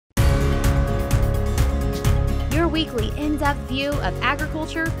weekly in-depth view of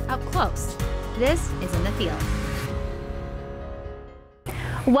agriculture up close. This is In the Field.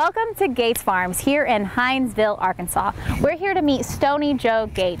 Welcome to Gates Farms here in Hindsville, Arkansas. We're here to meet Stoni Jo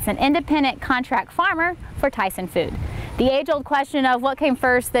Gates, an independent contract farmer for Tyson Foods. The age-old question of what came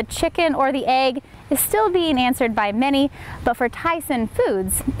first, the chicken or the egg, is still being answered by many, but for Tyson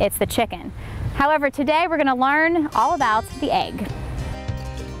Foods, it's the chicken. However, today we're going to learn all about the egg.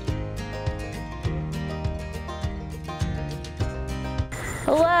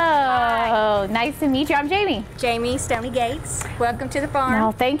 Hello. Hi. Nice to meet you. I'm Jamie. Jamie, Stoni Gates. Welcome to the farm.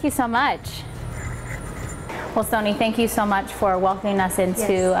 No, thank you so much. Well, Stoni, thank you so much for welcoming us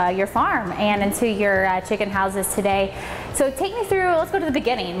into your farm and into your chicken houses today. So take me through, let's go to the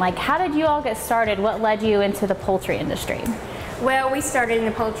beginning. Like, how did you all get started? What led you into the poultry industry? Well, we started in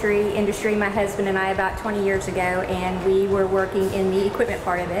the poultry industry, my husband and I, about 20 years ago, and we were working in the equipment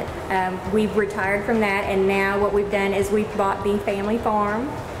part of it. We've retired from that, and now what we've done is we've bought the family farm,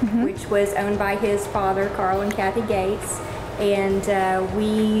 which was owned by his father, Carl and Kathy Gates. And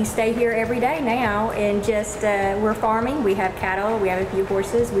we stay here every day now, and just we're farming. We have cattle, we have a few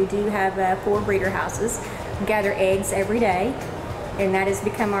horses, we do have 4 breeder houses. We gather eggs every day, and that has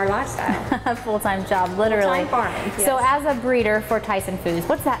become our lifestyle. A full-time job, literally. Full-time farming, yes. So as a breeder for Tyson Foods,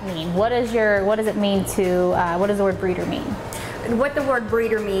 what's that mean? What does it mean to, what does the word breeder mean? What the word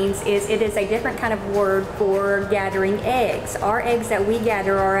breeder means is it is a different kind of word for gathering eggs. Our eggs that we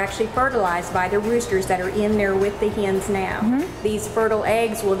gather are actually fertilized by the roosters that are in there with the hens now. These fertile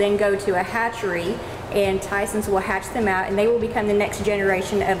eggs will then go to a hatchery, and Tyson's will hatch them out, and they will become the next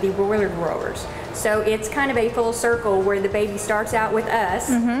generation of the broiler growers. So it's kind of a full circle where the baby starts out with us,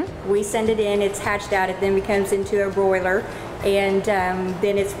 we send it in, it's hatched out, it then becomes into a broiler, and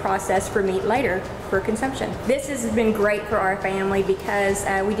then it's processed for meat later for consumption. This has been great for our family because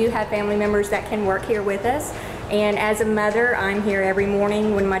we do have family members that can work here with us. And as a mother, I'm here every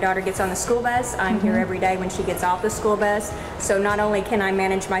morning when my daughter gets on the school bus. I'm here every day when she gets off the school bus. So not only can I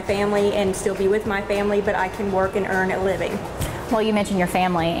manage my family and still be with my family, but I can work and earn a living. Well, you mentioned your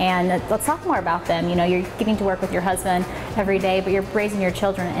family, and let's talk more about them. You know, you're getting to work with your husband every day, but you're raising your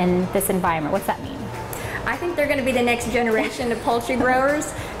children in this environment. What's that mean? I think they're going to be the next generation of poultry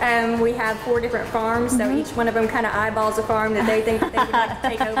growers. We have 4 different farms, so each one of them kind of eyeballs a farm that they think that they would like to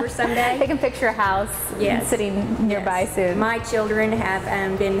take over someday. They can picture a house sitting nearby soon. My children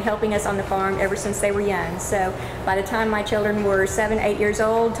have been helping us on the farm ever since they were young. So by the time my children were 7, 8 years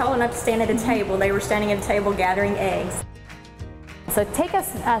old, tall enough to stand at a table, they were standing at a table gathering eggs. So take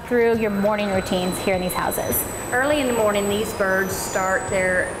us through your morning routines here in these houses. Early in the morning, these birds start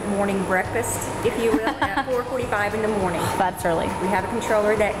their morning breakfast, if you will, at 4:45 in the morning. That's early. We have a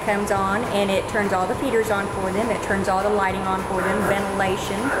controller that comes on, and it turns all the feeders on for them. It turns all the lighting on for them,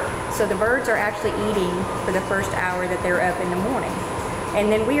 ventilation. So the birds are actually eating for the first hour that they're up in the morning. And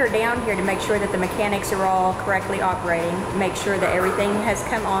then we are down here to make sure that the mechanics are all correctly operating, make sure that everything has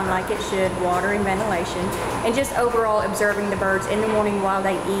come on like it should, water and ventilation, and just overall observing the birds in the morning while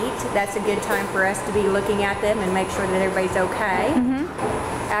they eat. That's a good time for us to be looking at them and make sure that everybody's okay.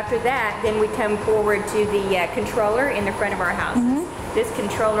 After that, then we come forward to the controller in the front of our houses. This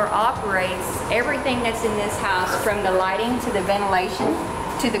controller operates everything that's in this house, from the lighting to the ventilation,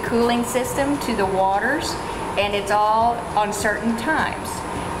 to the cooling system, to the waters, and it's all on certain times.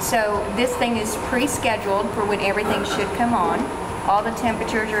 So this thing is pre-scheduled for when everything should come on. All the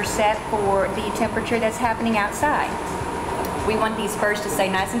temperatures are set for the temperature that's happening outside. We want these birds to stay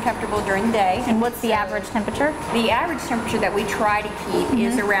nice and comfortable during the day. And what's the average temperature? The average temperature that we try to keep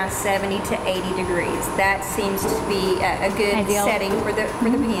is around 70 to 80 degrees. That seems to be a good ideal setting for the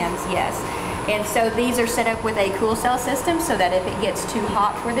hens, yes. And so these are set up with a cool cell system so that if it gets too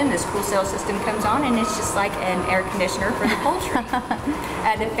hot for them, this cool cell system comes on, and it's just like an air conditioner for the poultry.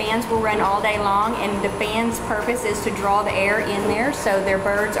 The fans will run all day long, and the fan's purpose is to draw the air in there so their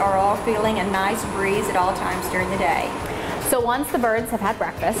birds are all feeling a nice breeze at all times during the day. So once the birds have had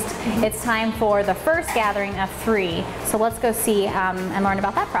breakfast, it's time for the first gathering of 3. So let's go see and learn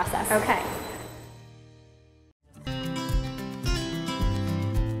about that process. Okay.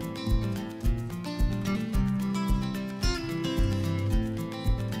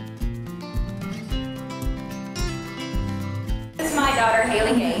 My daughter,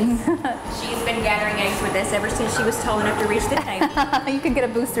 Haley Gates. She's been gathering eggs with us ever since she was tall enough to reach the table. You could get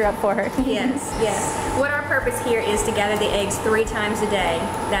a booster up for her. Yes, yes. What our purpose here is to gather the eggs 3 times a day.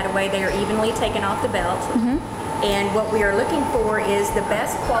 That way they are evenly taken off the belt. And what we are looking for is the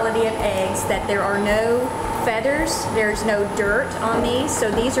best quality of eggs, that there are no feathers, there's no dirt on these.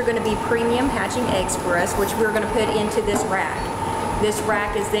 So these are going to be premium hatching eggs for us, which we're going to put into this rack. This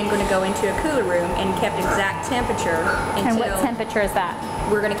rack is then going to go into a cooler room and kept exact temperature until... And what temperature is that?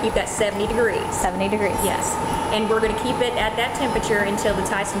 We're going to keep that 70 degrees. 70 degrees. Yes. And we're going to keep it at that temperature until the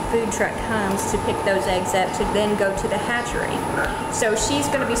Tyson food truck comes to pick those eggs up to then go to the hatchery. So she's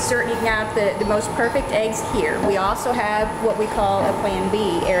going to be sorting out the most perfect eggs here. We also have what we call a Plan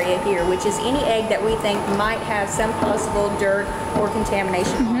B area here, which is any egg that we think might have some possible dirt or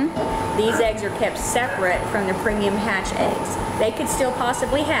contamination on it. These eggs are kept separate from the premium hatch eggs. They could still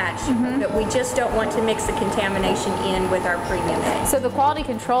possibly hatch, but we just don't want to mix the contamination in with our premium eggs. So the quality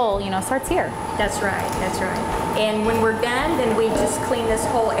control, you know, starts here. That's right, that's right. And when we're done, then we just clean this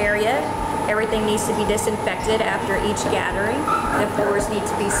whole area. Everything needs to be disinfected after each gathering. The floors need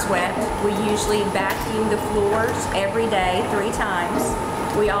to be swept. We usually vacuum the floors every day 3 times.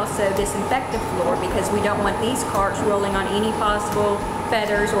 We also disinfect the floor because we don't want these carts rolling on any possible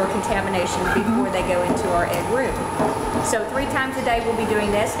feathers or contamination before they go into our egg room. So 3 times a day we'll be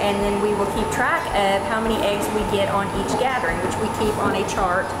doing this, and then we will keep track of how many eggs we get on each gathering, which we keep on a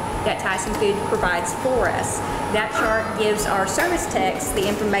chart that Tyson Food provides for us. That chart gives our service techs the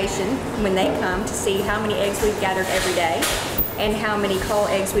information when they come to see how many eggs we've gathered every day and how many cull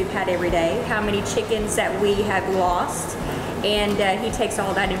eggs we've had every day, how many chickens that we have lost. And he takes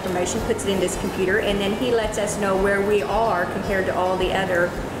all that information, puts it in this computer, and then he lets us know where we are compared to all the other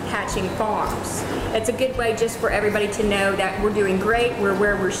hatching farms. It's a good way just for everybody to know that we're doing great, we're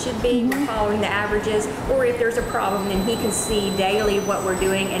where we should be, we're following the averages, or if there's a problem, then he can see daily what we're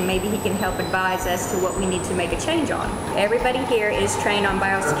doing, and maybe he can help advise us to what we need to make a change on. Everybody here is trained on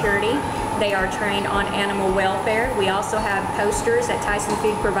biosecurity. They are trained on animal welfare. We also have posters that Tyson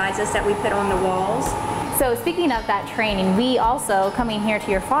Food provides us that we put on the walls. So speaking of that training, we also, coming here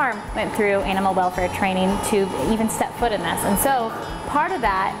to your farm, went through animal welfare training to even step foot in this. And so part of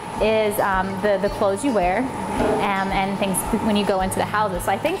that is the clothes you wear and things when you go into the houses.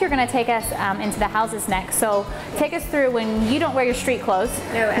 So I think you're going to take us into the houses next. So take us through when you don't wear your street clothes,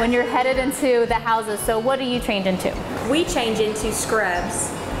 when you're headed into the houses. So what do you change into? We change into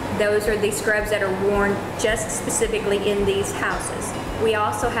scrubs. Those are the scrubs that are worn just specifically in these houses. We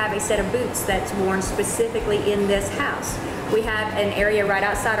also have a set of boots that's worn specifically in this house. We have an area right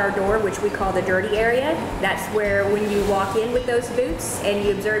outside our door, which we call the dirty area. That's where when you walk in with those boots and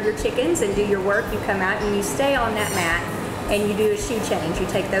you observe your chickens and do your work, you come out and you stay on that mat and you do a shoe change. You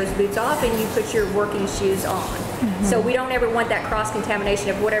take those boots off and you put your working shoes on. So we don't ever want that cross-contamination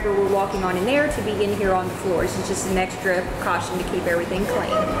of whatever we're walking on in there to be in here on the floors. It's just an extra precaution to keep everything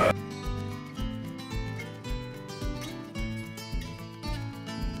clean.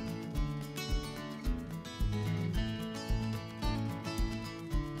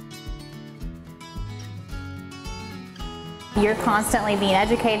 You're constantly being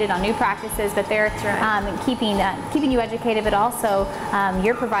educated on new practices, but they're keeping you educated, but also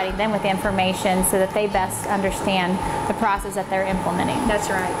you're providing them with information so that they best understand the process that they're implementing. That's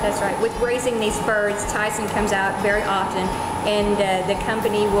right, that's right. With raising these birds, Tyson comes out very often, and the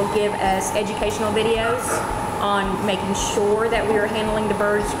company will give us educational videos on making sure that we are handling the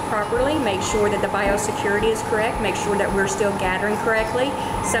birds properly, make sure that the biosecurity is correct, make sure that we're still gathering correctly.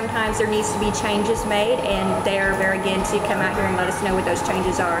 Sometimes there needs to be changes made, and they are very good to come out here and let us know what those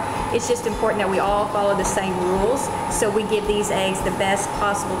changes are. It's just important that we all follow the same rules so we give these eggs the best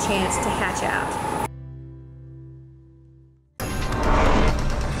possible chance to hatch out.